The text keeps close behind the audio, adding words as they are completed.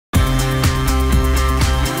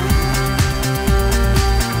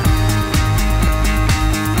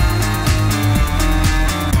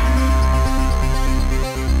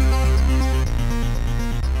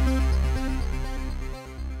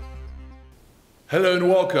Hello and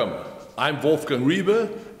welcome. I'm Wolfgang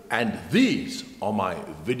Riebe, and these are my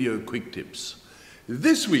video quick tips.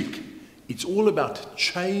 This week, it's all about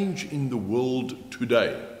change in the world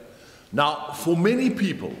today. Now, for many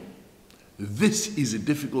people, this is a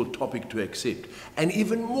difficult topic to accept and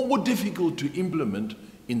even more difficult to implement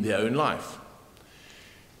in their own life.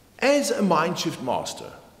 As a Mindshift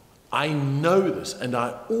master, I know this, and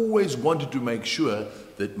I always wanted to make sure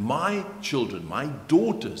that my children, my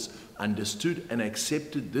daughters, understood and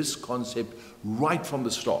accepted this concept right from the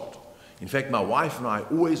start. In fact, my wife and I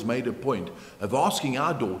always made a point of asking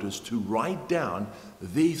our daughters to write down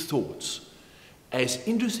their thoughts, as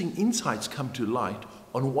interesting insights come to light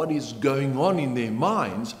on what is going on in their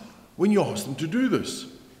minds when you ask them to do this.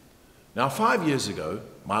 Now, 5 years ago,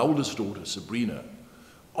 my oldest daughter, Sabrina,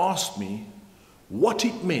 asked me what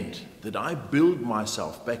it meant that I billed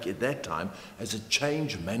myself back at that time as a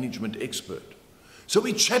change management expert. So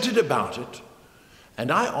we chatted about it,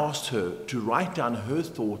 and I asked her to write down her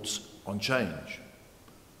thoughts on change.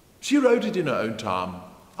 She wrote it in her own time,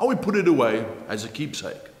 and we put it away as a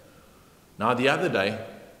keepsake. Now, the other day,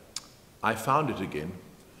 I found it again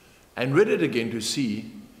and read it again to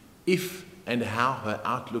see if and how her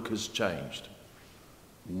outlook has changed.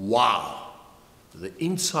 Wow! The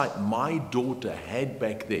insight my daughter had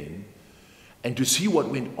back then, and to see what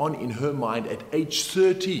went on in her mind at age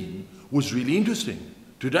 13 was really interesting.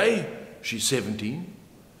 Today, she's 17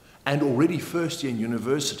 and already first year in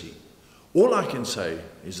university. All I can say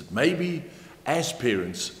is that maybe as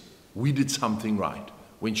parents, we did something right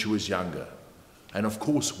when she was younger. And of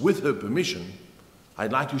course, with her permission,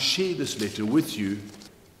 I'd like to share this letter with you.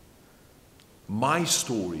 My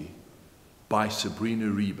Story by Sabrina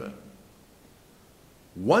Riebe.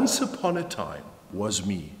 Once upon a time was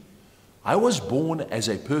me. I was born as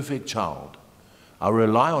a perfect child. I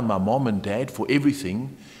rely on my mom and dad for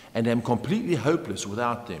everything and am completely hopeless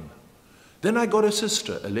without them. Then I got a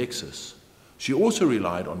sister, Alexis. She also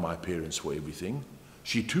relied on my parents for everything.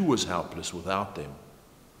 She too was helpless without them.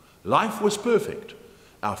 Life was perfect.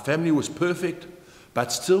 Our family was perfect,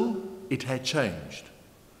 but still it had changed.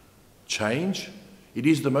 Change? It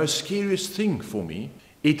is the most scariest thing for me.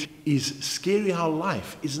 It is scary how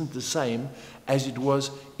life isn't the same as it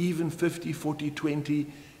was even 50, 40, 20,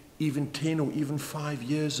 even 10 or even 5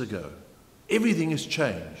 years ago. Everything has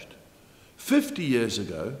changed. 50 years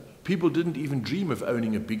ago, people didn't even dream of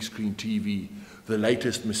owning a big screen TV, the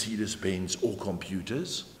latest Mercedes-Benz or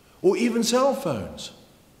computers, or even cell phones.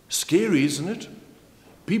 Scary, isn't it?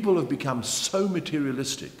 People have become so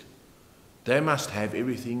materialistic. They must have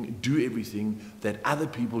everything, do everything that other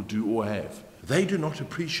people do or have. They do not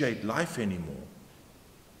appreciate life anymore,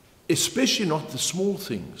 especially not the small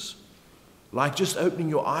things, like just opening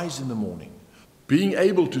your eyes in the morning, being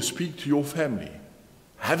able to speak to your family,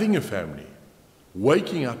 having a family,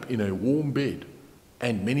 waking up in a warm bed,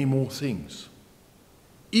 and many more things.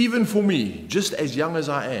 Even for me, just as young as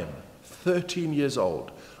I am, 13 years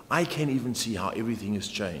old, I can even see how everything has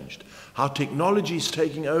changed, how technology is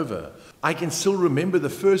taking over. I can still remember the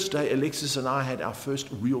first day Alexis and I had our first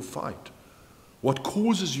real fight. What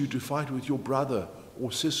causes you to fight with your brother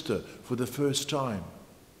or sister for the first time?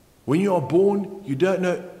 When you are born, you don't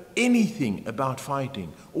know anything about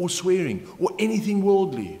fighting or swearing or anything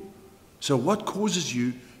worldly. So what causes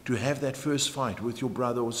you to have that first fight with your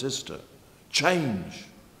brother or sister? Change.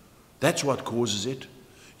 That's what causes it.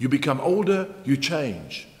 You become older, you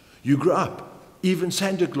change. You grow up. Even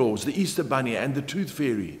Santa Claus, the Easter Bunny, and the Tooth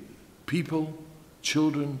Fairy. People,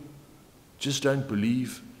 children, just don't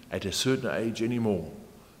believe at a certain age anymore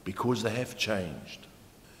because they have changed.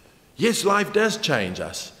 Yes, life does change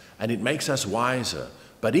us and it makes us wiser,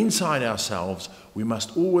 but inside ourselves we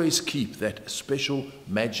must always keep that special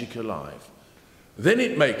magic alive. Then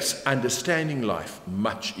it makes understanding life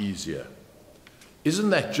much easier. Isn't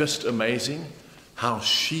that just amazing how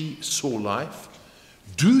she saw life?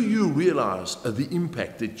 Do you realize the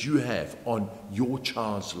impact that you have on your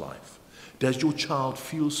child's life? Does your child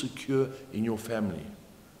feel secure in your family?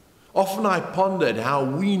 Often I pondered how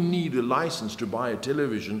we need a license to buy a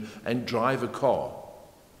television and drive a car.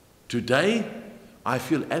 Today, I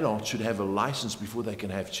feel adults should have a license before they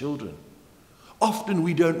can have children. Often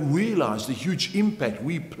we don't realize the huge impact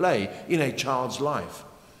we play in a child's life.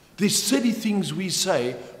 There's silly things we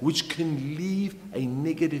say which can leave a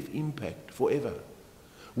negative impact forever.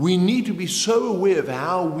 We need to be so aware of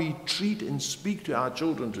how we treat and speak to our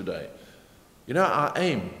children today. You know, our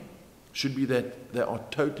aim should be that they are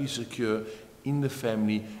totally secure in the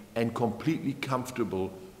family and completely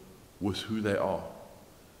comfortable with who they are.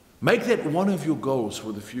 Make that one of your goals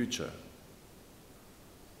for the future.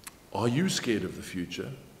 Are you scared of the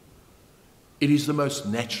future? It is the most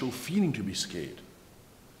natural feeling to be scared.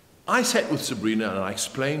 I sat with Sabrina and I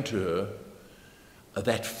explained to her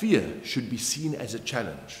that fear should be seen as a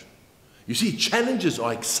challenge. You see, challenges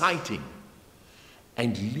are exciting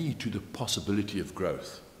and lead to the possibility of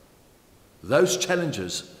growth. Those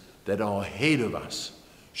challenges that are ahead of us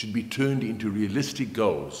should be turned into realistic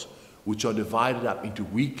goals, which are divided up into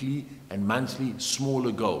weekly and monthly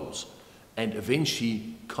smaller goals, and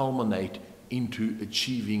eventually culminate into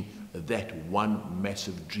achieving that one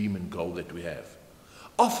massive dream and goal that we have.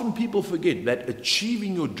 Often people forget that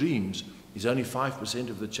achieving your dreams is only 5%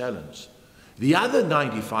 of the challenge. The other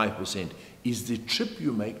 95% is the trip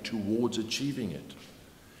you make towards achieving it.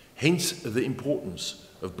 Hence the importance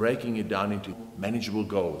of breaking it down into manageable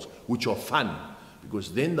goals, which are fun,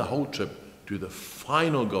 because then the whole trip to the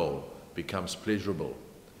final goal becomes pleasurable.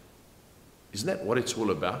 Isn't that what it's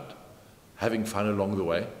all about? Having fun along the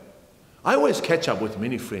way? I always catch up with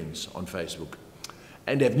many friends on Facebook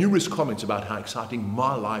and have numerous comments about how exciting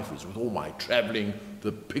my life is with all my traveling,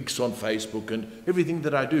 the pics on Facebook and everything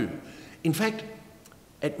that I do. In fact,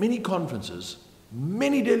 at many conferences,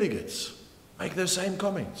 many delegates make those same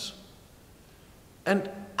comments. And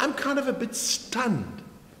I'm kind of a bit stunned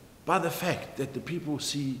by the fact that the people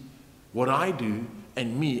see what I do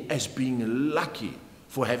and me as being lucky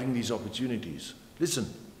for having these opportunities. Listen,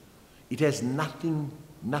 it has nothing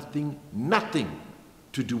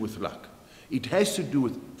to do with luck. It has to do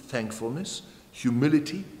with thankfulness,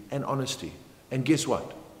 humility, and honesty. And guess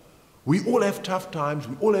what? We all have tough times,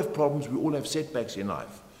 we all have problems, we all have setbacks in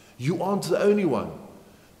life. You aren't the only one.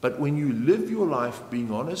 But when you live your life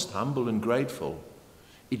being honest, humble, and grateful,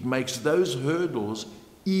 it makes those hurdles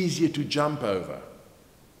easier to jump over.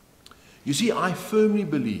 You see, I firmly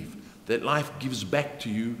believe that life gives back to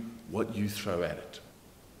you what you throw at it.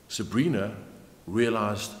 Sabrina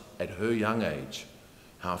realized at her young age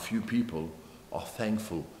how few people are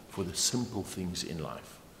thankful for the simple things in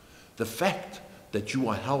life. The fact that you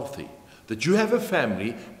are healthy, that you have a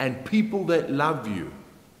family and people that love you.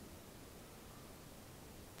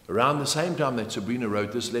 Around the same time that Sabrina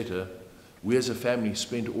wrote this letter, we as a family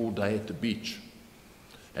spent all day at the beach.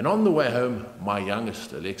 And on the way home, my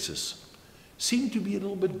youngest, Alexis, seemed to be a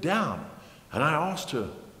little bit down. And I asked her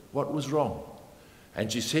what was wrong.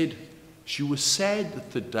 And she said she was sad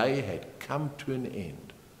that the day had come to an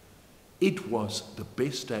end. It was the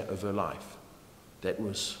best day of her life. That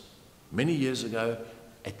was many years ago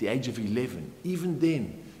at the age of 11. Even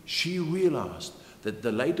then, she realized that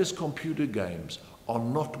the latest computer games are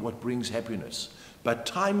not what brings happiness, but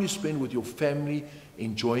time you spend with your family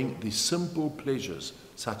enjoying the simple pleasures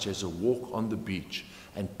such as a walk on the beach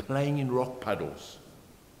and playing in rock puddles.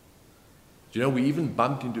 Do you know, we even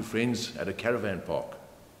bumped into friends at a caravan park.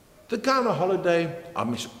 The kind of holiday, I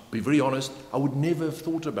must be very honest, I would never have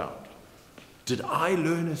thought about. Did I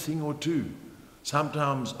learn a thing or two?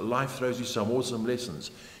 Sometimes life throws you some awesome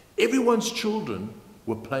lessons. Everyone's children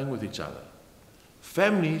were playing with each other.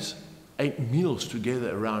 Families ate meals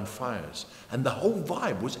together around fires, and the whole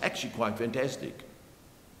vibe was actually quite fantastic.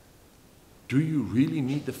 Do you really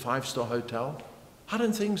need the 5-star hotel? I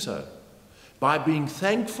don't think so. By being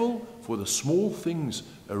thankful for the small things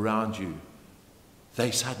around you,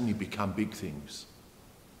 they suddenly become big things.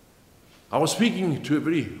 I was speaking to a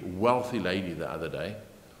very wealthy lady the other day.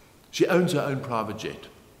 She owns her own private jet.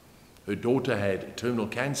 Her daughter had terminal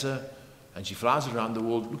cancer, and she flies around the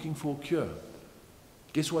world looking for a cure.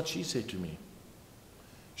 Guess what she said to me?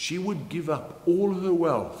 She would give up all her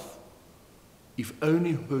wealth if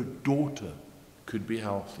only her daughter could be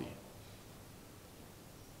healthy.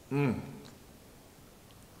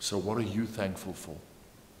 So what are you thankful for?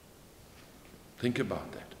 Think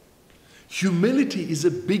about that. Humility is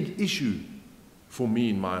a big issue for me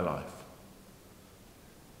in my life.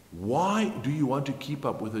 Why do you want to keep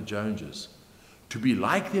up with the Joneses? To be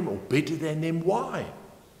like them or better than them? Why?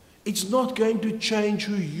 It's not going to change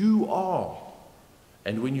who you are.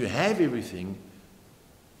 And when you have everything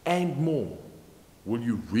and more, will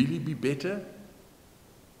you really be better?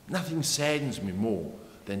 Nothing saddens me more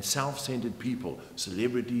than self-centered people,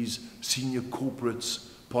 celebrities, senior corporates,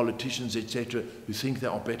 politicians, etc., who think they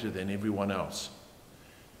are better than everyone else.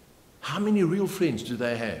 How many real friends do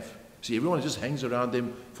they have? See, everyone just hangs around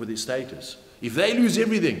them for their status. If they lose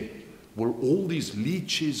everything, will all these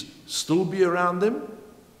leeches still be around them?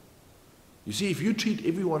 You see, if you treat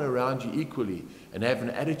everyone around you equally and have an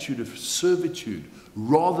attitude of servitude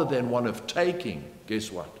rather than one of taking,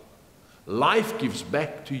 guess what? Life gives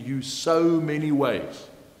back to you so many ways.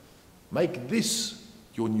 Make this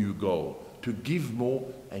your new goal, to give more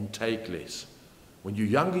and take less. When you're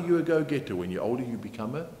younger, you're a go-getter. When you're older, you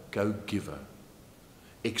become a go-giver.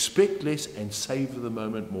 Expect less and savor the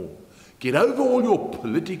moment more. Get over all your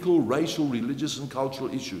political, racial, religious, and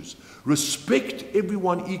cultural issues. Respect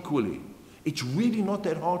everyone equally. It's really not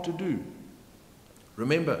that hard to do.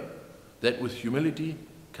 Remember that with humility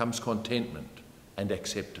comes contentment and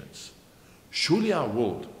acceptance. Surely our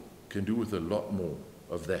world can do with a lot more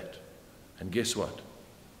of that. And guess what?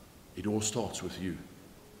 It all starts with you.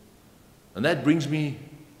 And that brings me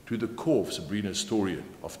to the core of Sabrina's story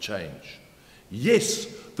of change. Yes,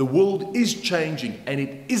 the world is changing, and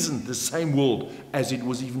it isn't the same world as it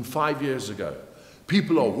was even 5 years ago.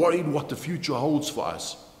 People are worried what the future holds for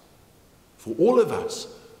us. For all of us,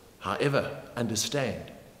 however,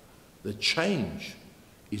 understand that change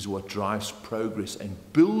is what drives progress and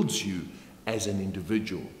builds you as an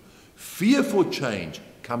individual. Fear for change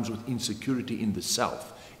comes with insecurity in the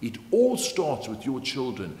self. It all starts with your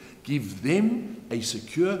children. Give them a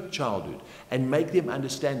secure childhood and make them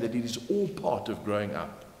understand that it is all part of growing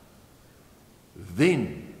up.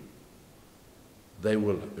 Then they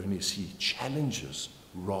will only see challenges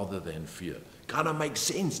rather than fear. Kind of makes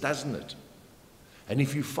sense, doesn't it? And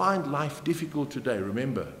if you find life difficult today,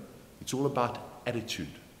 remember, it's all about attitude.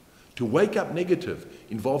 To wake up negative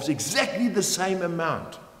involves exactly the same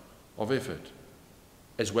amount of effort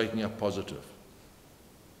as waking up positive.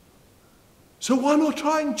 So why not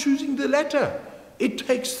try choosing the latter? It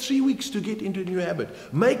takes 3 weeks to get into a new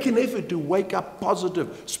habit. Make an effort to wake up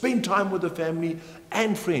positive. Spend time with the family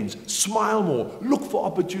and friends. Smile more. Look for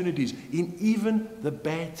opportunities in even the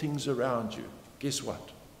bad things around you. Guess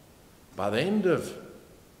what? By the end of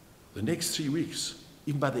the next 3 weeks,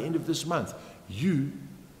 even by the end of this month, you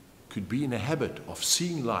could be in a habit of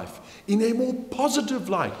seeing life in a more positive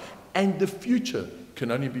light, and the future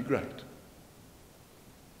can only be great.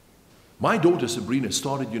 My daughter Sabrina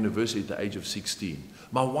started university at the age of 16.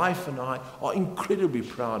 My wife and I are incredibly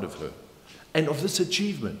proud of her and of this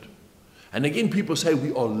achievement. And again, people say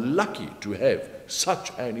we are lucky to have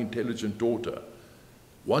such an intelligent daughter.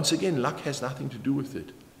 Once again, luck has nothing to do with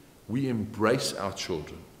it. We embrace our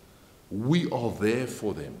children. We are there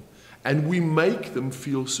for them. And we make them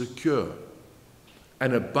feel secure.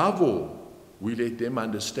 And above all, we let them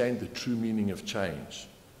understand the true meaning of change.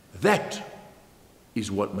 That is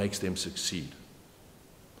what makes them succeed.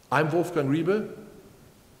 I'm Wolfgang Riebe.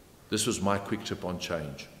 This was my quick tip on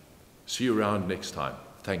change. See you around next time.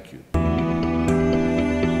 Thank you.